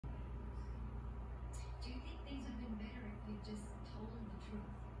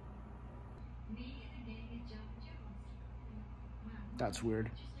That's weird.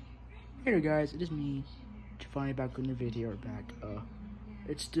 Hey there guys, it is me, finally back on the video back.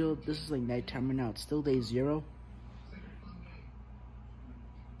 It's still, this is like nighttime right now, it's still day 0.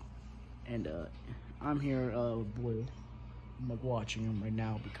 And I'm here with Blue. I'm like watching him right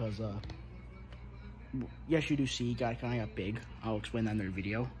now because yes, you do see he kinda got big. I'll explain that in the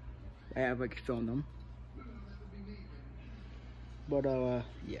video. I have like filmed them. But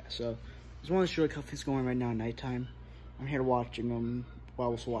yeah, so I just want to show you how things going right now at nighttime. I'm here watching them while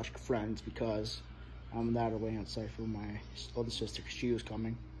I also watch Friends because I'm that away outside for my older sister because she was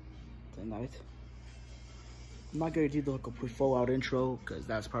coming tonight. I'm not going to do the complete full out intro because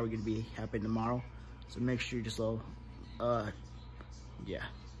that's probably going to be happening tomorrow. So make sure you just yeah,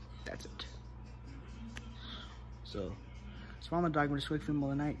 that's it. So I'm on the document this week for the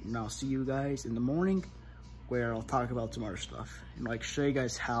middle of the night, and I'll see you guys in the morning where I'll talk about some other stuff and like show you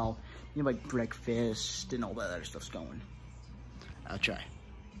guys how, you know, like breakfast and all that other stuff's going. I'll try.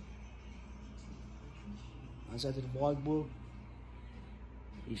 How's that to the vlog, Blue?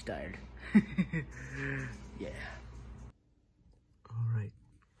 He's tired. Yeah. Alright.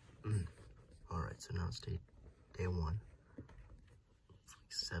 Alright, so now it's day 1. It's like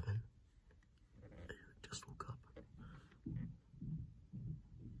 7. I just woke up.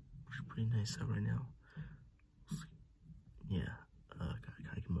 It's pretty nice out right now. Yeah,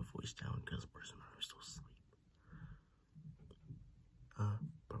 gotta get my voice down because the person is still asleep.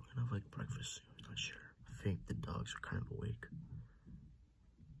 But we're gonna have like breakfast soon, I'm not sure. I think the dogs are kind of awake.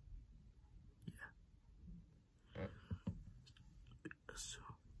 Yeah. So,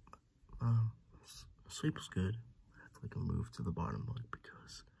 sleep was good. I had to like move to the bottom like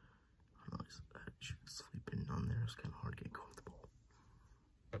because I don't know, sleeping on there is kind of hard to get comfortable.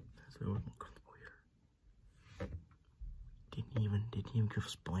 So we're more comfortable here. Didn't even give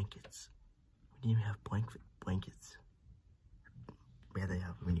us blankets. We didn't even have blankets. Yeah, they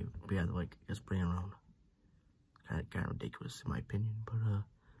have. We had to like just bring around. Kind of ridiculous in my opinion, but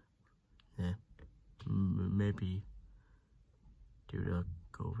yeah, maybe due to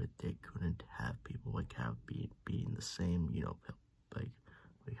COVID, they couldn't have people like be in the same, you know, like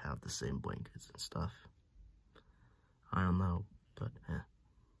we have the same blankets and stuff. I don't know, but yeah.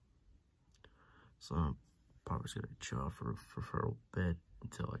 So I'm probably just gonna chill out for a bit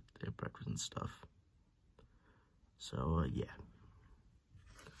until like they have breakfast and stuff. So yeah.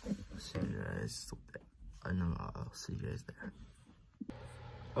 See you guys. I know I'll see you guys there.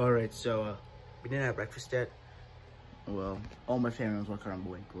 Alright, so we didn't have breakfast yet. Well, all my family was walking around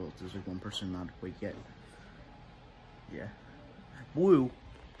awake. Well, there's like one person not awake yet. Yeah. Blue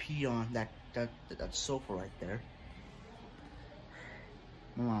peed on that sofa right there.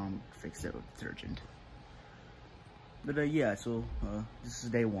 My mom fixed it with detergent. But yeah, so this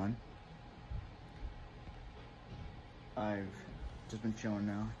is day 1. I've just been chilling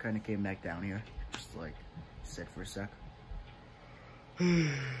now. Kind of came back down here, just like sit for a sec.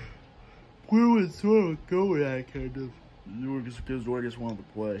 Where was Throw going at, kind of? Because Dora just wanted to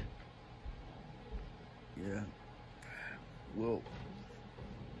play. Yeah. Well,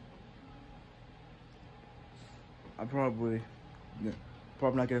 I'm probably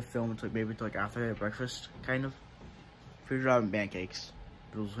not gonna film until maybe like after I have breakfast, kind of. Figured out having pancakes.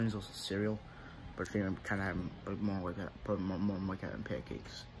 Those things also cereal. But I think I'm kind of having, but more like that, more like having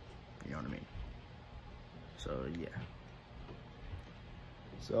pancakes. You know what I mean? So yeah.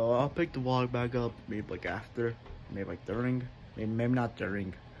 So I'll pick the vlog back up maybe like after, maybe like during, maybe not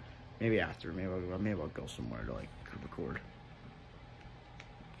during, maybe after. Maybe I'll go somewhere to like record.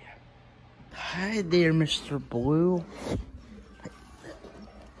 Yeah. Hi there, Mr. Blue.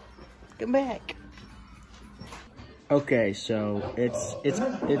 Come back. Okay, so it's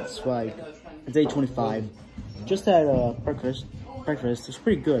like it's 8:25. Just had breakfast. Breakfast was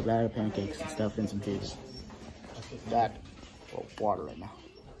pretty good. I had pancakes and stuff and some cheese. That water right now.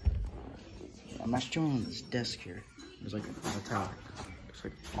 I'm actually on this desk here. There's like a tower. There's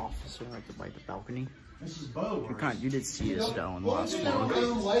like an office right by the balcony. This is Bo. You did see this though in the last vlog.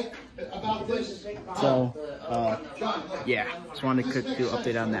 So yeah, just wanted to do an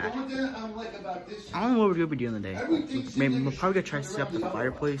update on that. I don't know what we're gonna be doing today. Maybe we're probably gonna try to set up the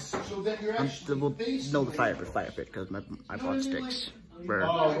fireplace. We'll the fire pit because I bought sticks for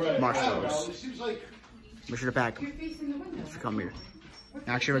marshmallows. Make sure to pack them if you come here.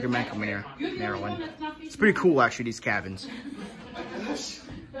 I actually recommend coming here, Maryland. It's pretty cool actually, these cabins.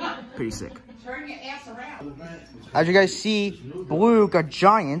 Pretty sick. As you guys see, Blue got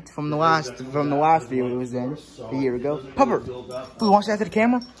giant from the last video he was in a year ago. Pupper, Blue, want to say that to the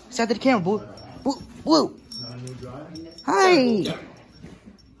camera? Say that to the camera, Blue. Blue. Hi.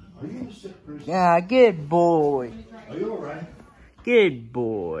 Yeah, good boy. Are you alright? Good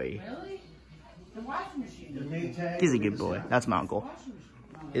boy. Really? The washing machine. He's a good boy. That's my uncle.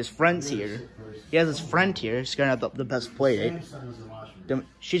 His friend's here. He has his friend here. He's gonna have the best play date.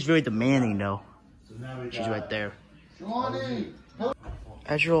 She's very demanding though. She's right there.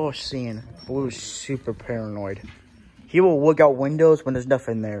 As you're all seeing, Blue's super paranoid. He will look out windows when there's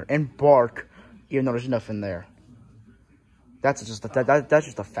nothing there and bark even though there's nothing there. That's just a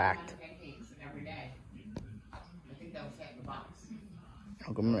fact.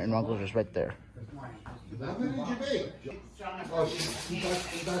 And Uncle's just right there. How many did you make? Oh, she's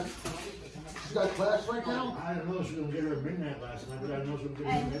got class right now? I don't know if she was going to get her at midnight last night, but I know she was going to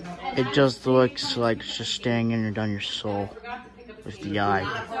get her at midnight. It just looks like it's just staring in down your soul with the eye.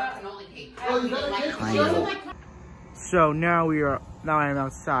 Kind of. So now I'm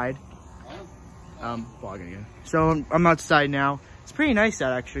outside. Vlogging again. So I'm outside now. It's pretty nice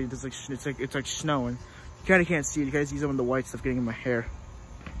out actually. It's like snowing. You kind of can't see it. You guys see some of the white stuff getting in my hair.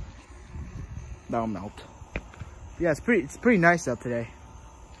 That'll melt. Yeah, it's pretty nice out today.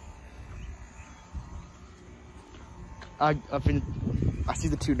 I see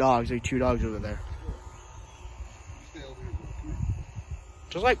the two dogs. There are two dogs over there.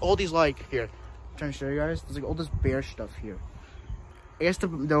 Just like all these here. I'm trying to show you guys. There's like all this bear stuff here. I guess the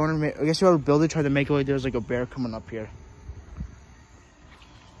owner, I guess whoever built it tried to make it like there's like a bear coming up here.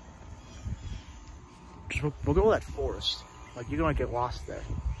 Just look at all that forest. Like you're gonna get lost there.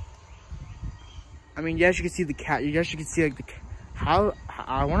 I mean, yes, you can see the cat. Yes, you can see like how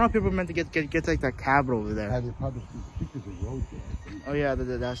I wonder how people are meant to get like that cabin over there. They probably think there's a road there. Oh yeah,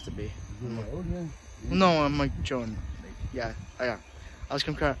 that has to be. Is there a road there? Yeah. No, I'm like showing. Yeah, yeah. I was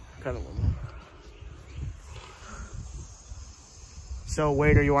kind of. So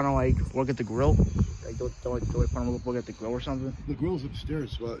waiter, you want to like look at the grill? Like don't look at the grill or something? The grill's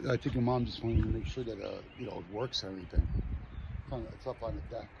upstairs. Well, I think your mom just wanted to make sure that you know, it works and everything. It's up on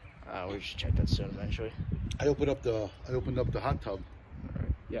the deck. We should check that soon eventually. I opened up the hot tub. All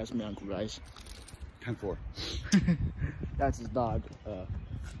right. Yeah, it's my uncle, guys. 10-4. That's his dog.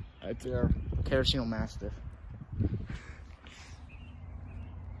 It's our Carosino Mastiff.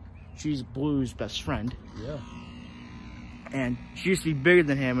 She's Blue's best friend. Yeah. And she used to be bigger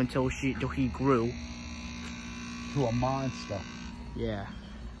than him until he grew. To a monster. Yeah.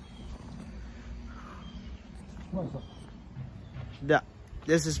 Come on,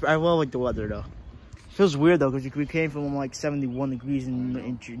 I love like the weather though. It feels weird though because we came from like 71 degrees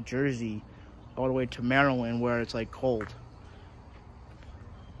in Jersey all the way to Maryland where it's like cold.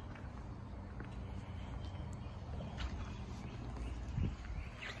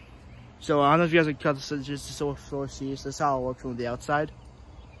 So I don't know if you guys can cut this just so see. This is how it looks from the outside.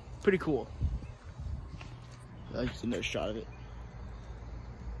 Pretty cool. That's another shot of it.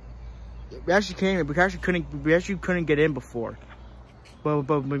 We actually couldn't get in before. But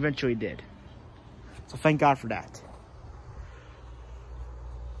we eventually did. So thank God for that.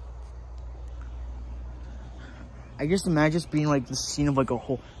 I just imagine just being like the scene of like a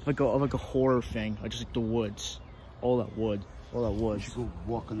horror thing, like just like the woods, all that wood. You should go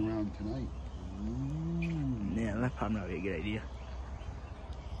walking around tonight. Yeah, that's probably not a good idea.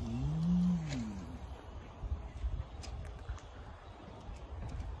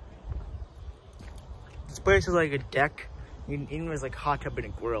 This place is like a deck. Even there's like hot tub and a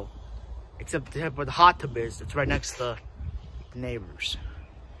grill. Except where the hot tub is, it's right next to the neighbors.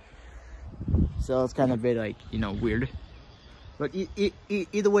 So it's kind of a bit like, you know, weird. But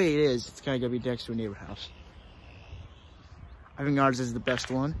either way it is, it's kind of gonna be next to a neighbor house. I think ours is the best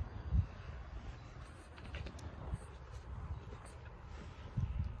one.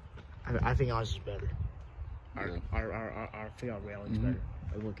 I think ours is better. I think our railing's better.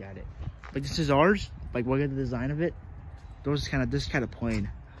 I look at it. Like this is ours. Like look at the design of it. This is kind of plain.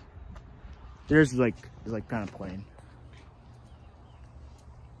 Theirs is like kind of plain.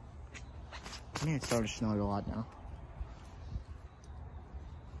 Man, it's starting to snow a lot now.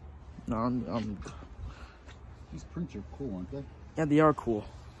 No, These prints are cool, aren't they? Yeah, they are cool.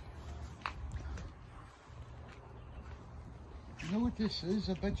 You know what this is?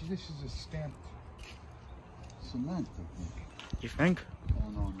 I bet you this is a stamped cement, I think. You think? Oh,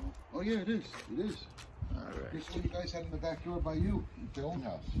 no. Oh, yeah, it is. It is. All right. This one you guys had in the back door by you, at the old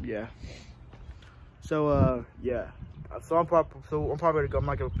house. Yeah. So, yeah. So I'm probably gonna go. I'm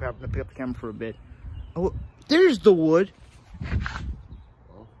not gonna pick up the camera for a bit. Oh, there's the wood.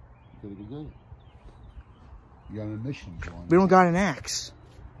 Well, good. You're on a mission, John. We don't got an axe.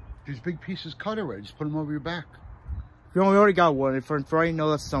 There's big pieces cut already. Just put them over your back. We already got one. For all you know,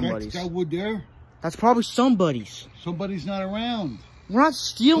 that's somebody's. That wood there? That's probably somebody's. Somebody's not around. We're not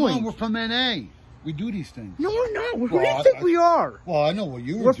stealing. Come on, we're from NA. We do these things. No, we're not. Who do Well, you think we are? Well, I know what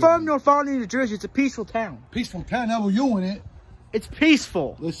you were We're doing. from North Albany, New Jersey. It's a peaceful town. Peaceful town. How were you in it? It's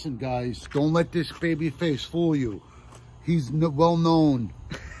peaceful. Listen, guys, don't let this baby face fool you. He's well known.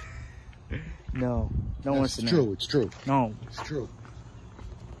 No, no one's It's true. It's true. No, It's true.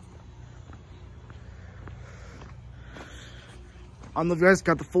 I don't know if you guys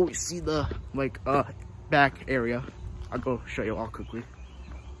got to fully see the back area. I'll go show you all quickly.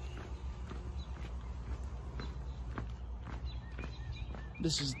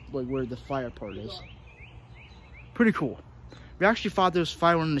 This is like where the fire part is. Pretty cool. We actually thought there was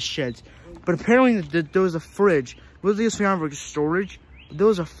fire in the sheds, but apparently there was a fridge. It wasn't just like storage, but there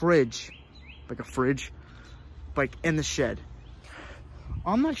was a fridge, like in the shed.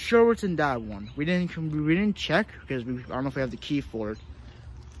 I'm not sure what's in that one. We didn't check because I don't know if we have the key for it.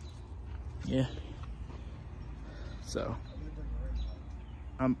 Yeah. So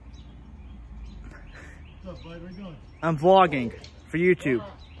I'm vlogging for YouTube.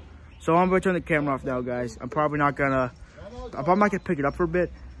 So I'm gonna turn the camera off now, guys. I'm probably not gonna pick it up for a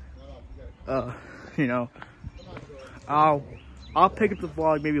bit. You know, I'll pick up the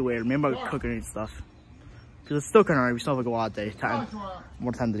vlog maybe later. Maybe I'll cook and stuff. Cause it's still kind of early. We still have like a lot of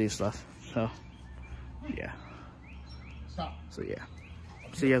more time to do stuff. So yeah. So yeah.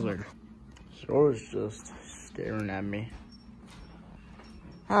 See you guys later. Sora's just staring at me.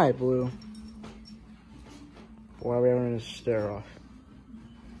 Hi, Blue. Why are we having a stare off?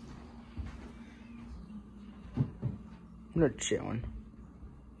 I'm not chilling.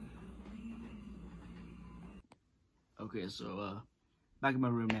 Okay, so back in my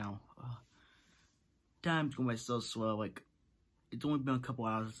room now. Time's going by so slow. Like, it's only been a couple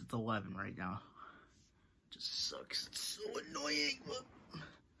hours. It's 11 right now. Just sucks. It's so annoying. But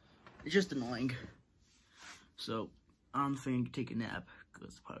it's just annoying. So I'm thinking to take a nap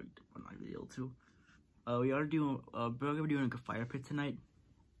because probably I'm not gonna be able to. We're gonna be doing like a fire pit tonight.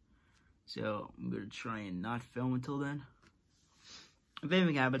 So I'm gonna try and not film until then. If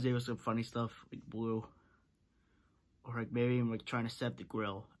anything happens, there was some funny stuff like Blue, or like maybe I'm like trying to set the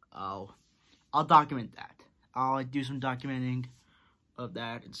grill. I'll document that. I'll like do some documenting of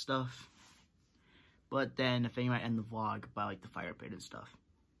that and stuff. But then if anything might end the vlog by like the fire pit and stuff.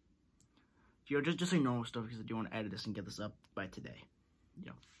 You know, just like normal stuff because I do want to edit this and get this up by today. You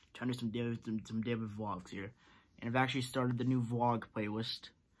know, trying to do some daily vlogs here. And I've actually started the new vlog playlist,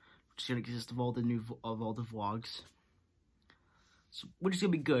 which is gonna consist of all the vlogs. So, which is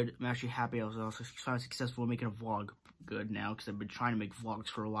gonna be good. I'm actually happy I was also successful in making a vlog good now because I've been trying to make vlogs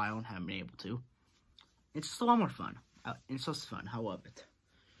for a while and haven't been able to. It's just a lot more fun. It's just fun. I love it.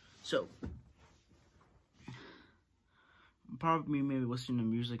 So, probably maybe listening to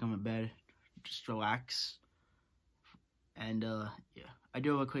music on my bed, just relax. And yeah, I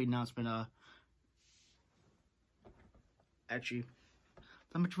do have a quick announcement. Actually,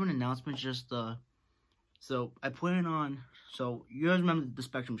 not much of an announcement. Just so I plan on. So you guys remember the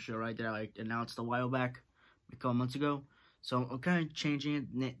Spectrum show, right? That I like announced a while back, a couple months ago. So I'm kind of changing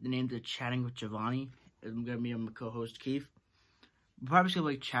the name to Chatting with Giovanni. I'm gonna meet my co-host Keith. We're probably just gonna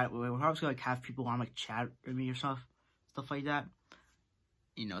like chat. We're probably just gonna like have people on like chat with me or stuff like that.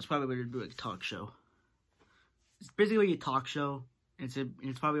 You know, it's probably gonna do like a talk show. It's basically a talk show. It's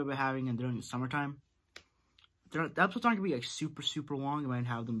probably what we're having during the summertime. The episodes aren't gonna be like super long. I might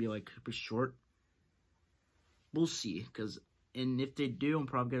have them be like super short. We'll see, and if they do, I'm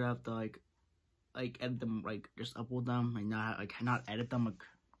probably gonna have to like edit them, like just upload them, and not edit them,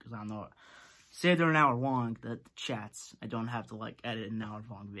 because I don't know. Say they're an hour long, the chats. I don't have to like edit an hour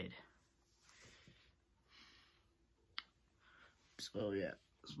long vid. So yeah,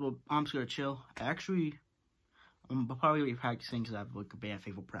 so I'm just gonna chill. Actually, I'm probably gonna be practicing because I have like a band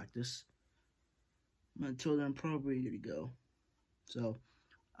favorite practice. Until then, I'm probably gonna go. So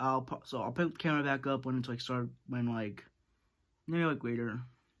I'll pick the camera back up when it's like maybe like later.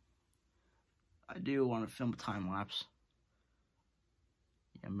 I do want to film a time lapse.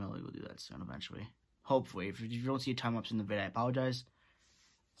 Yeah, Millie will do that soon eventually. Hopefully, if you don't see a time lapse in the video, I apologize.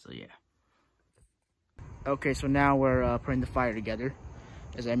 So yeah. Okay, so now we're putting the fire together,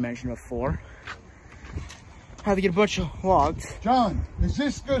 as I mentioned before. Had to get a bunch of logs. John, is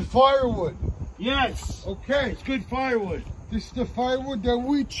this good firewood? Yes. Okay. It's good firewood. This is the firewood that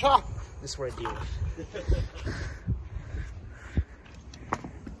we chop. This is what I deal with.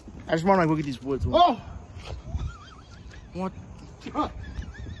 I just want to look at these woods. Oh! What? John,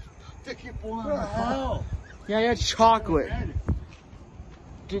 they keep blowing the hell? Yeah, chocolate.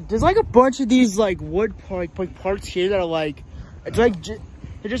 Dude, there's like a bunch of these like wood parts here that are like, it's like they're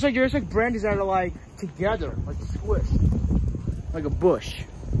just like branches that are like together, like squished, like a bush.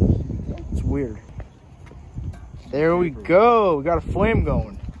 It's weird. There we go. We got a flame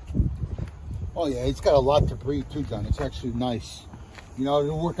going. Oh yeah, it's got a lot to breathe too, John. It's actually nice. You know,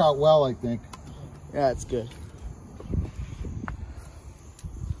 it'll work out well, I think. Yeah, it's good.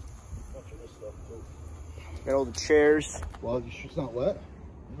 Got all the chairs. Well, it's not wet.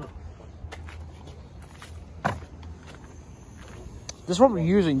 This is what we're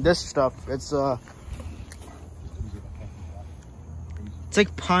using. This stuff. It's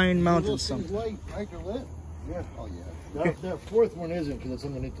like Pine Mountain something. Light, right? They're lit? Yeah. Oh yeah. That fourth one isn't because it's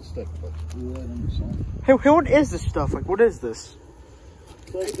underneath the stick. But Hey, what is this stuff? Like, what is this?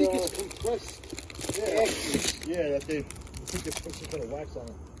 it's like, I think it's compressed. yeah, that they think they put some kind of wax on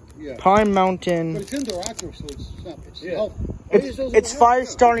it. Yeah. Pine Mountain. But it's interactive, so it's not. It's Yeah. healthy. It's fire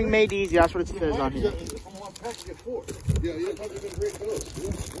starting made easy. That's what it says on here. From one pack you get 4. Yeah, yeah. That's been great for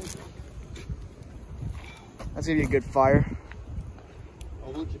those. That's gonna be a good fire.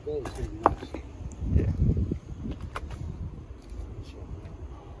 I'll let you go. It's gonna be nice. Yeah.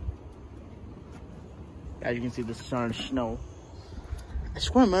 As you can see, this is starting to snow. I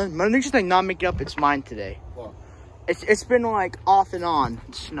swear, man, my just like not making up its mind today. What? It's been like off and on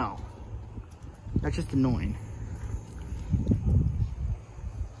snow. That's just annoying.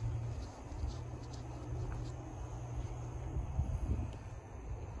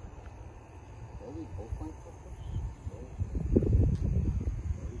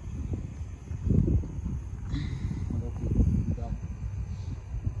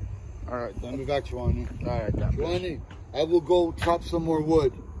 All right, Let me back, Giovanni. all right, that Giovanni, I will go chop some more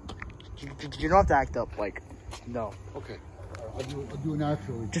wood. You don't have to act up like, no. Okay. I'll do it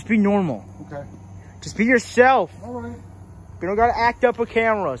naturally. Just be normal. Okay. Just be yourself. All right. You don't gotta act up with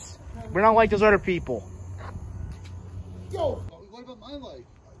cameras. We're not like those other people. Yo, what about my life?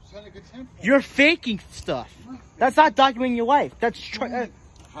 I was trying to get temp. You're faking stuff. That's not documenting your life. That's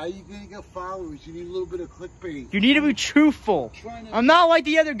How are you gonna get followers? You need a little bit of clickbait. you need to be truthful. Trying to- I'm not like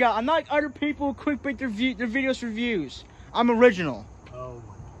the other guy. I'm not like other people who clickbait their videos for views. I'm original. Oh, You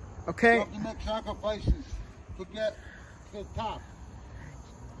Okay? have to make sacrifices to get to the top.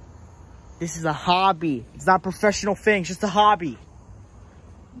 This is a hobby. It's not a professional thing. It's just a hobby.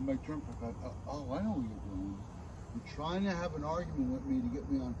 You might turn oh, I know what you're doing. You're trying to have an argument with me to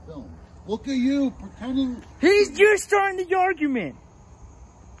get me on film. Look at you pretending. You're starting the argument.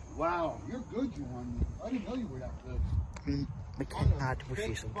 Wow, you're good, Giovanni. I didn't know you were that good. I cannot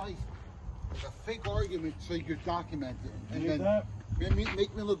Fake fight. It's a fake argument so you could document it. And you then that?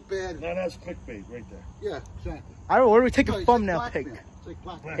 make me look bad. Now that's clickbait right there. Yeah, exactly. I don't know. Where do we take No, a it's thumbnail like pic? blackmail. It's like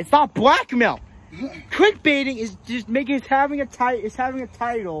blackmail. It's not blackmail. Clickbaiting is just making it's having a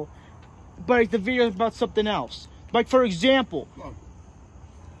title, but the video is about something else. Like for example,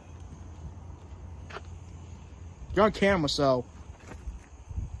 you're on camera, so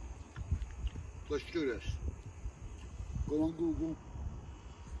Let's do this. Go on Google.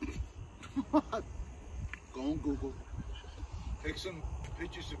 Go on Google. Take some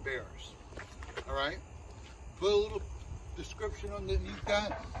pictures of bears. All right? Put a little description underneath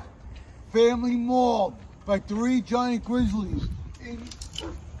that. Family mauled by 3 giant grizzlies.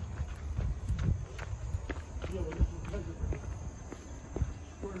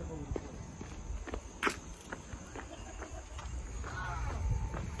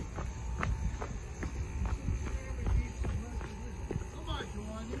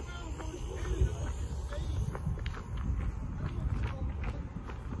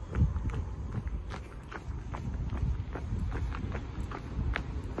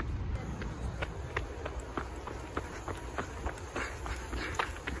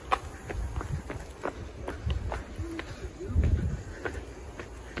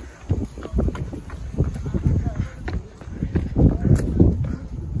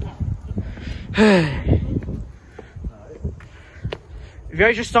 if you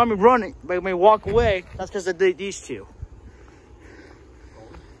guys just saw me running, make me walk away, that's because I did these two.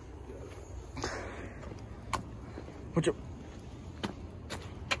 What's up?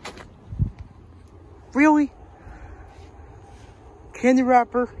 Really? Candy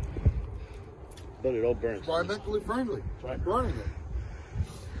wrapper? But it all burns. Environmentally friendly. Right. Burning it.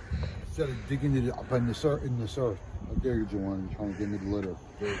 Instead of digging it up in this earth. How dare you, Joanne, trying to get me the litter.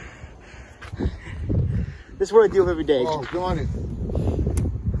 This is what I do every day. Oh, got it.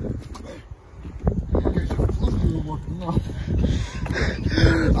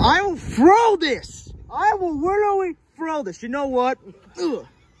 I will throw this. I will literally throw this. You know what? Ugh. You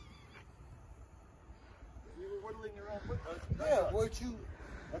were whittling your own wood. Yeah, weren't you?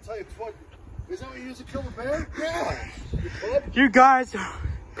 That's how you plug. Is that what you use to kill a bear? Yeah. You guys,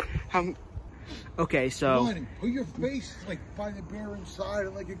 okay, so Johnny, put your face like by the bear inside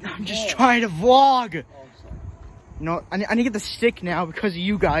and like a good I'm just trying to vlog. Oh, I'm sorry. You know, I need to get the stick now because of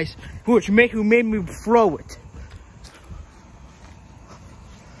you guys, who made me throw it.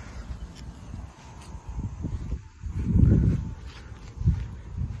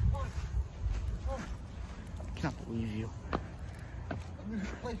 I cannot believe you.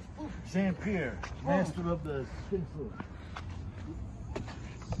 Sam Pierre, master of the spin food.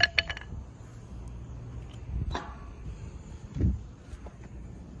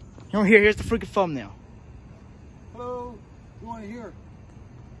 You know, here's the freaking thumbnail. Hello, you want to hear?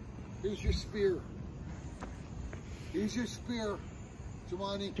 Here's your spear. Here's your spear.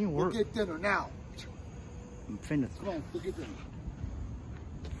 Giovanni, go get dinner now. I'm finished. Come on, go get dinner.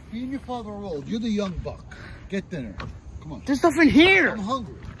 Me and your father are old. You're the young buck. Get dinner. Come on. There's stuff in here. I'm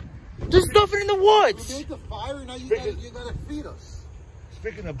hungry. There's stuff in the woods. You made the fire, now you gotta feed us.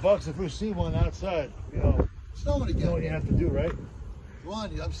 Speaking of bucks, if we see one outside, you know, Snowing again. you know what you have to do, right?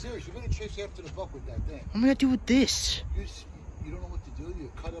 Giovanni, I'm serious. You're gonna chase after the buck with that thing. What am I gonna do with this? You don't know what to do.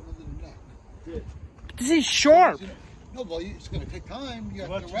 You cut him under the neck. Yeah. This is sharp. No, well, it's gonna take time. You have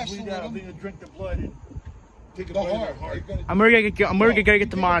to Once wrestle you with bleed out, him. then you drink the blood and take a The bite of heart. that heart. I'm already gonna get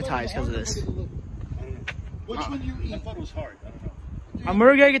demonetized because of this. Which one you I eat? thought it was hard. I don't know. I'm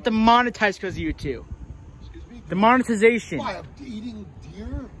already gonna get demonetized because of you two. Excuse me? The monetization. Why, I'm eating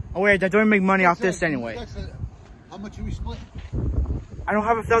deer? Oh wait, I don't make money off this anyway. How much are we splitting? I don't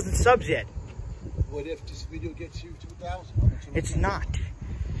have 1,000 subs yet. What if this video gets you 2,000? It's not.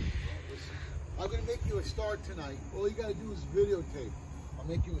 I'm gonna make you a star tonight. All you gotta do is videotape. I'll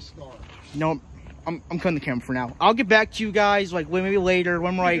make you a star. No, I'm cutting the camera for now. I'll get back to you guys like maybe later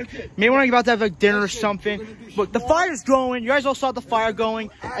when we're like maybe when I'm about to have like dinner or something. But the fire's going. You guys all saw the fire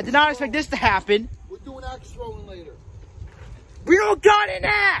going. I did not expect this to happen. We're doing axe throwing later. We don't got an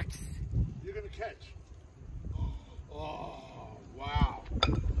axe. You're gonna catch. Oh, wow.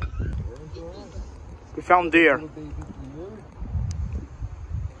 We found deer.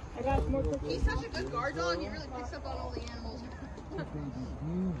 He's such a good guard dog. He really picks up on all the animals.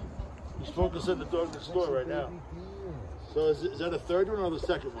 He's focusing the dog in the store right now. So is that a third one or the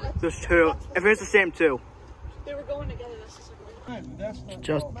second one? There's two. If it's the same two. They were going together. That's the second one.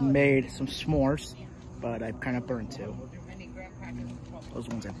 Just made some s'mores, but I kind of burned two. Those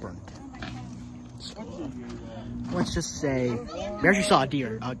ones I burned. So, let's just say we actually saw a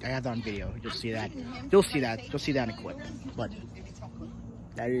deer. I have that on video. You'll see that. You'll see that. You'll see that in a clip. But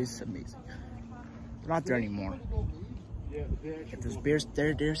that is amazing. They're not there anymore. If there's bears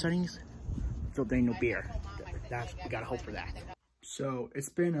there, deer sightings, there ain't no beer. We gotta hope for that. So it's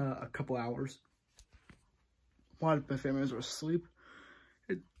been a couple hours. A lot of my family members were asleep.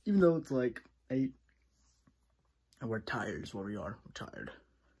 Even though it's like 8, and we're tired is what we are. We're tired.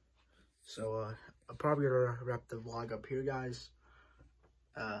 So I'm probably gonna wrap the vlog up here, guys.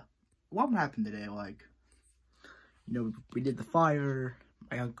 What happened today? Like, you know, we did the fire.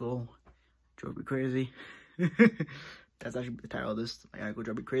 My uncle drove me crazy. That's actually the title of this. My uncle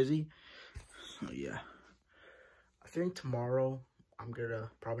drove me crazy. So yeah, I think tomorrow I'm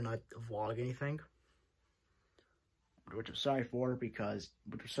gonna probably not vlog anything, which I'm sorry for, which I'm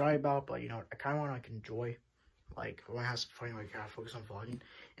sorry about, but you know, I kind of want to like enjoy, like I want to have some fun, like kind of focus on vlogging.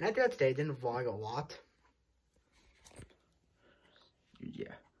 And I did that today. I didn't vlog a lot.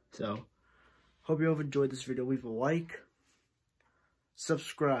 Yeah. So hope you all enjoyed this video. Leave a like,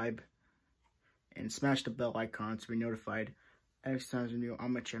 subscribe, and smash the bell icon to be notified every time there's a video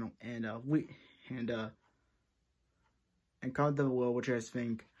on my channel. And and comment down below what you guys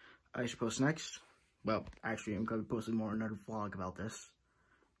think I should post next. Well, actually, I'm gonna be posting more another vlog about this.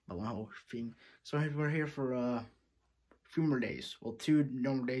 But one thing. So we're here for a few more days. Well, 2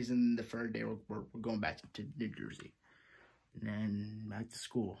 normal days, and the 3rd day we're going back to New Jersey, and then back to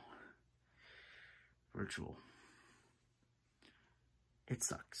school. Virtual. It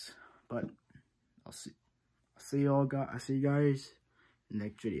sucks, but I'll see you guys in the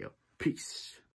next video. Peace.